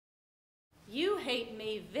hate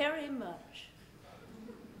me very much.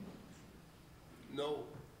 No.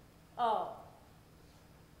 Oh,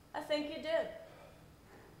 I think you did.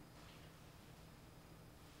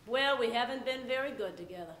 Well, we haven't been very good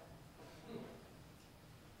together.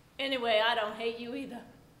 Anyway, I don't hate you either.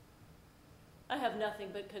 I have nothing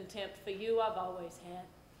but contempt for you. I've always had.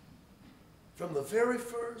 From the very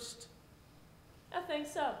first? I think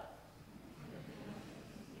so.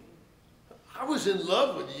 I was in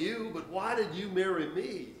love with you, but why did you marry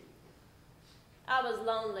me? I was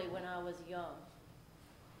lonely when I was young.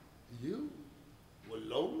 You were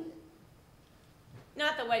lonely?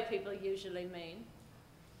 Not the way people usually mean.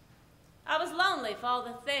 I was lonely for all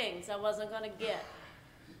the things I wasn't going to get.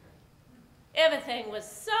 Everything was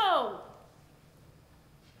so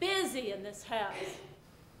busy in this house.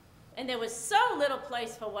 And there was so little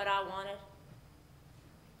place for what I wanted.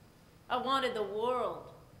 I wanted the world.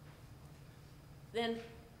 Then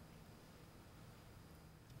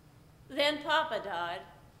Papa died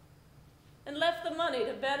and left the money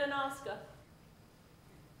to Ben and Oscar.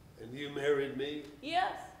 And you married me?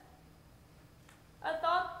 Yes. I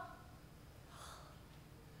thought,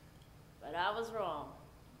 but I was wrong.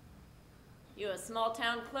 You were a small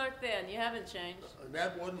town clerk then. You haven't changed. And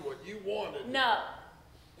that wasn't what you wanted. No.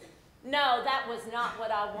 No, that was not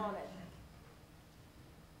what I wanted.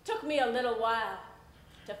 Took me a little while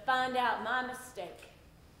to find out my mistake.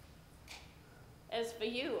 As for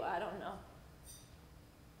you, I don't know.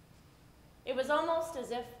 It was almost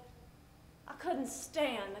as if I couldn't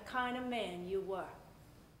stand the kind of man you were.